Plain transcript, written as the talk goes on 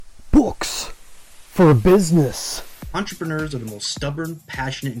for business. Entrepreneurs are the most stubborn,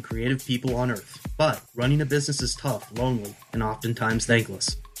 passionate, and creative people on earth. But running a business is tough, lonely, and oftentimes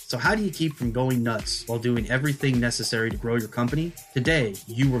thankless. So how do you keep from going nuts while doing everything necessary to grow your company? Today,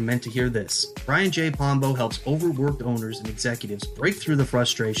 you were meant to hear this. Brian J. Pombo helps overworked owners and executives break through the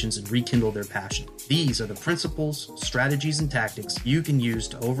frustrations and rekindle their passion. These are the principles, strategies, and tactics you can use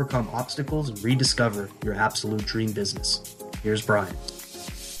to overcome obstacles and rediscover your absolute dream business. Here's Brian.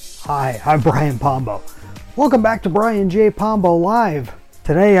 Hi, I'm Brian Pombo. Welcome back to Brian J. Pombo Live.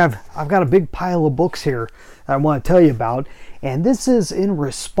 Today I've got a big pile of books here that I want to tell you about, and this is in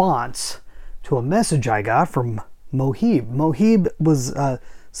response to a message I got from Mohib. Mohib was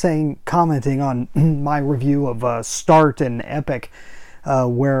commenting on my review of Start and Epic,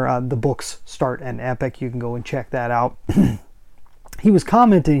 where the books Start and Epic. You can go and check that out. He was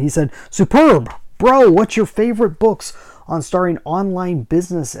commenting, he said, "Superb! Bro, what's your favorite books on starting online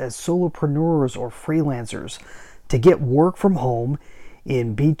business as solopreneurs or freelancers to get work from home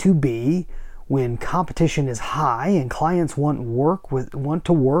in B2B when competition is high and clients want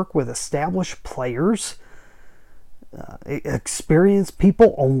to work with established players, experienced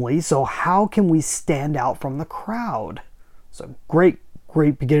people only. So how can we stand out from the crowd?" So great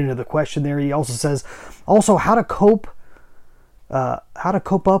beginning of the question there. He also says, how to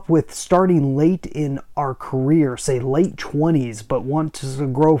cope up with starting late in our career, say late 20s, but want to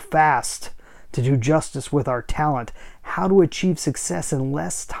grow fast to do justice with our talent. How to achieve success in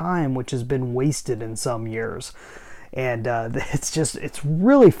less time, which has been wasted in some years. And it's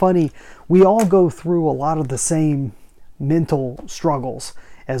really funny. We all go through a lot of the same mental struggles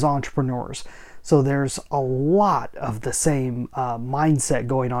as entrepreneurs. So there's a lot of the same mindset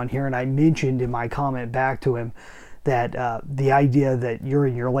going on here. And I mentioned in my comment back to him that the idea that you're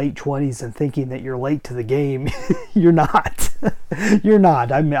in your late 20s and thinking that you're late to the game, you're not. You're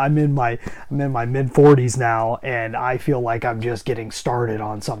not. I'm in my mid 40s now, and I feel like I'm just getting started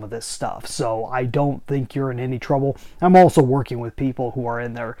on some of this stuff. So I don't think you're in any trouble. I'm also working with people who are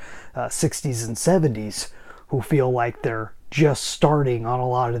in their 60s and 70s who feel like they're just starting on a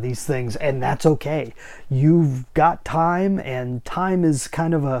lot of these things, and that's okay. You've got time, and time is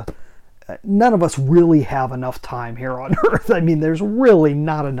kind of none of us really have enough time here on earth. I mean, there's really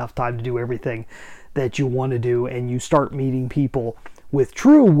not enough time to do everything that you want to do, and you start meeting people with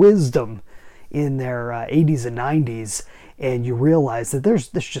true wisdom in their 80s and 90s, and you realize that there's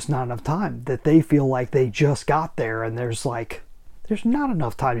just not enough time, that they feel like they just got there, and there's not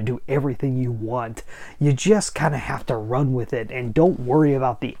enough time to do everything you want. You just kind of have to run with it, and don't worry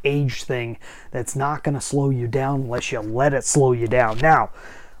about the age thing. That's not going to slow you down unless you let it slow you down. Now,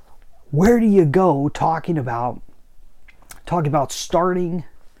 where do you go talking about starting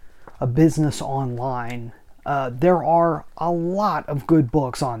a business online? There are a lot of good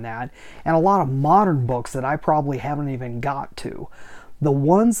books on that, and a lot of modern books that I probably haven't even got to. The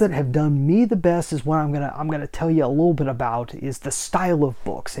ones that have done me the best is what I'm gonna tell you a little bit about, is the style of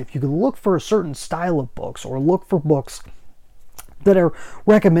books. If you can look for a certain style of books, or look for books that are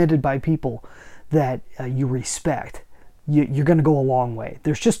recommended by people that you respect, you're going to go a long way.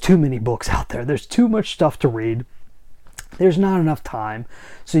 There's just too many books out there. There's too much stuff to read. There's not enough time.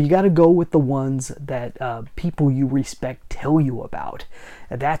 So you got to go with the ones that people you respect tell you about.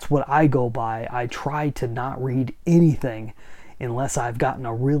 And that's what I go by. I try to not read anything unless I've gotten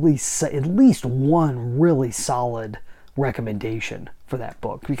at least one really solid recommendation for that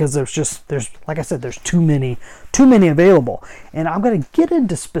book, because there's like I said, there's too many available. And I'm going to get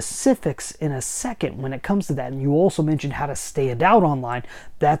into specifics in a second when it comes to that. And you also mentioned how to stand out online.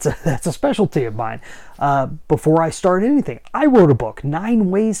 That's a specialty of mine. Before I start anything, I wrote a book, 9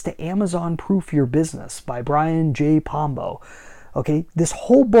 Ways to Amazon Proof Your Business by Brian J. Pombo. Okay, this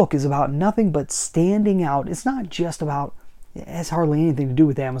whole book is about nothing but standing out. It's not just about, it has hardly anything to do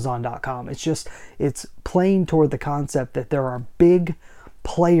with Amazon.com. It's playing toward the concept that there are big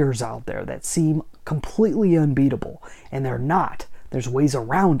players out there that seem completely unbeatable, and they're not. There's ways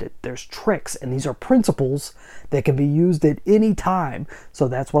around it. There's tricks, and these are principles that can be used at any time. So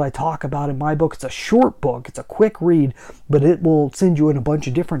that's what I talk about in my book. It's a short book. It's a quick read, but it will send you in a bunch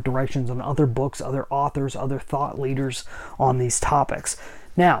of different directions on other books, other authors, other thought leaders on these topics.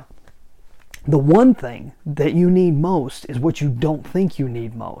 Now, the one thing that you need most is what you don't think you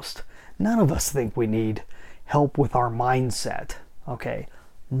need most. None of us think we need help with our mindset. Okay?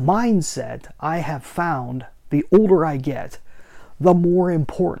 Mindset, I have found, the older I get, the more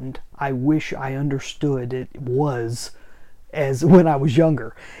important I wish I understood it was as when I was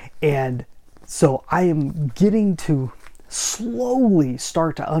younger. And so I am getting to slowly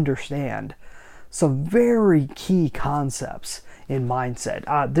start to understand some very key concepts in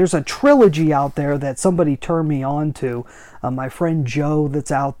mindset. There's a trilogy out there that somebody turned me on to. My friend Joe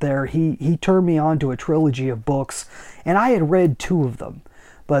that's out there, he turned me on to a trilogy of books, and I had read 2 of them.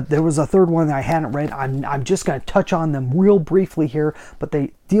 But there was a third one that I hadn't read. I'm just going to touch on them real briefly here, but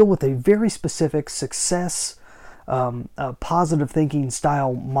they deal with a very specific success, positive thinking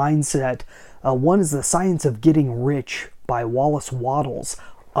style mindset. One is The Science of Getting Rich by Wallace Wattles,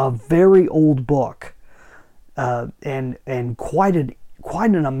 a very old book, and quite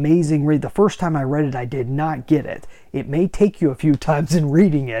an amazing read. The first time I read it, I did not get it. It may take you a few times in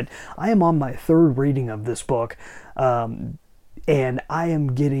reading it. I am on my 3rd reading of this book, and I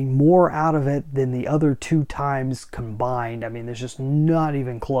am getting more out of it than the other 2 times combined. I mean, there's just not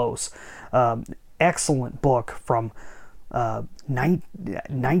even close. Excellent book from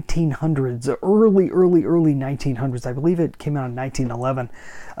 1900s, early 1900s. I believe it came out in 1911.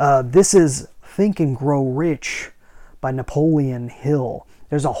 This is Think and Grow Rich by Napoleon Hill.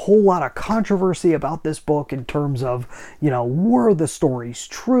 There's a whole lot of controversy about this book in terms of, were the stories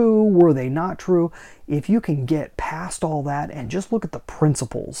true? Were they not true? If you can get past all that and just look at the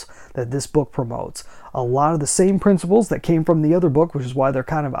principles that this book promotes, a lot of the same principles that came from the other book, which is why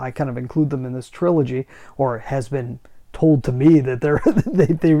I kind of include them in this trilogy, or it has been told to me that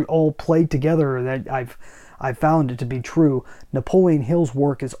they all play together, that I've found it to be true. Napoleon Hill's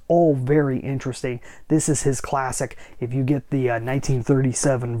work is all very interesting. This is his classic. If you get the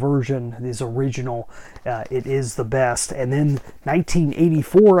 1937 version, his original, it is the best. And then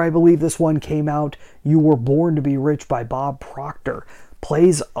 1984, I believe this one came out, You Were Born to Be Rich by Bob Proctor.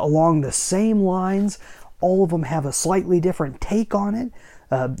 Plays along the same lines. All of them have a slightly different take on it.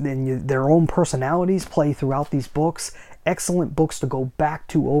 And their own personalities play throughout these books. Excellent books to go back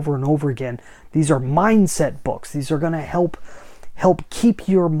to over and over again. These are mindset books. These are going to help keep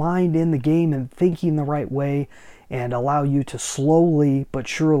your mind in the game and thinking the right way, and allow you to slowly but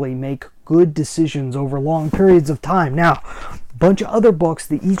surely make good decisions over long periods of time. Now, a bunch of other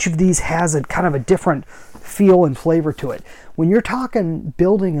books, each of these has a kind of a different feel and flavor to it. When you're talking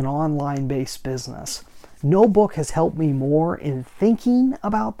building an online-based business, no book has helped me more in thinking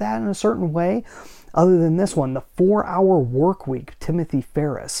about that in a certain way other than this one, The 4-Hour Workweek, Timothy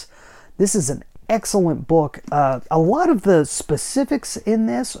Ferriss. This is an excellent book. A lot of the specifics in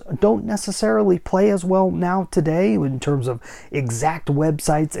this don't necessarily play as well now today in terms of exact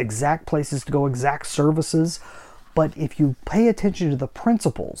websites, exact places to go, exact services. But if you pay attention to the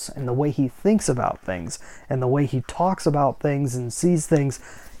principles and the way he thinks about things and the way he talks about things and sees things,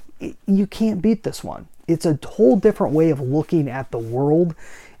 you can't beat this one. It's a whole different way of looking at the world.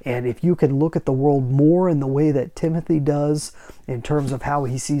 And if you can look at the world more in the way that Timothy does, in terms of how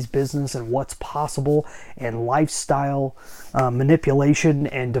he sees business and what's possible and lifestyle manipulation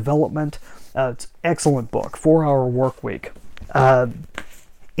and development, it's an excellent book, 4-Hour Workweek.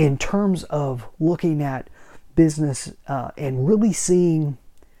 In terms of looking at business and really seeing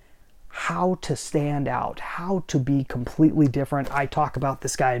how to stand out, how to be completely different. I talk about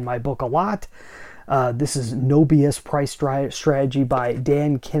this guy in my book a lot. This is No BS Price Strategy by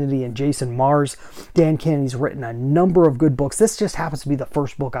Dan Kennedy and Jason Mars. Dan Kennedy's written a number of good books. This just happens to be the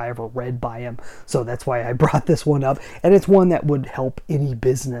first book I ever read by him, so that's why I brought this one up. And it's one that would help any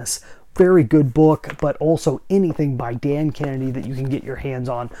business. Very good book, but also anything by Dan Kennedy that you can get your hands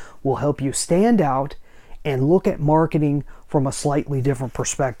on will help you stand out and look at marketing from a slightly different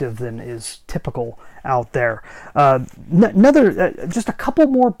perspective than is typical out there. Just a couple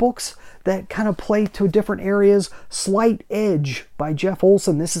more books that kind of play to different areas. Slight Edge by Jeff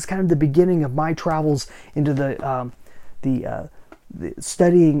Olson. This is kind of the beginning of my travels into the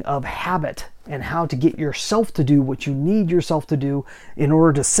studying of habit and how to get yourself to do what you need yourself to do in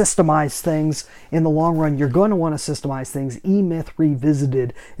order to systemize things. In the long run, you're going to want to systemize things. E-Myth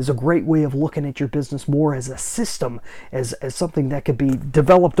Revisited is a great way of looking at your business more as a system, as something that could be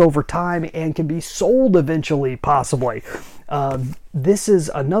developed over time and can be sold eventually, possibly. This is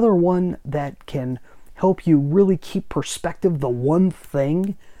another one that can help you really keep perspective. The One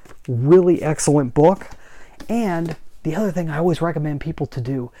Thing, really excellent book. And the other thing I always recommend people to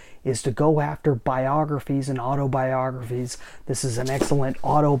do is to go after biographies and autobiographies. This is an excellent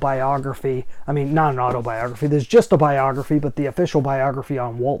autobiography. I mean, not an autobiography. There's just a biography, but the official biography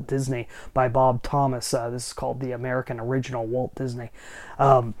on Walt Disney by Bob Thomas. This is called The American Original Walt Disney.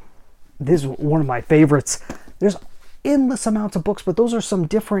 This is one of my favorites. There's endless amounts of books, but those are some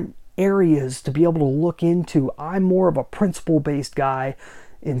different areas to be able to look into. I'm more of a principle-based guy.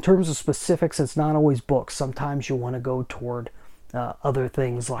 In terms of specifics, it's not always books. Sometimes you want to go toward other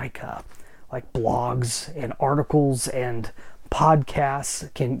things like blogs and articles and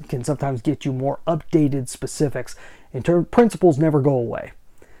podcasts can sometimes get you more updated specifics. Principles never go away.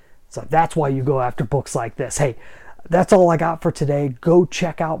 So that's why you go after books like this. Hey, that's all I got for today. Go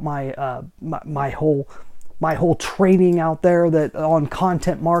check out my my whole training out there that on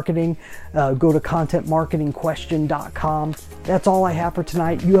content marketing. Go to contentmarketingquestion.com. That's all I have for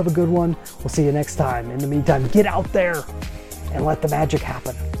tonight. You have a good one. We'll see you next time. In the meantime, get out there and let the magic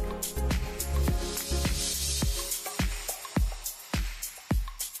happen.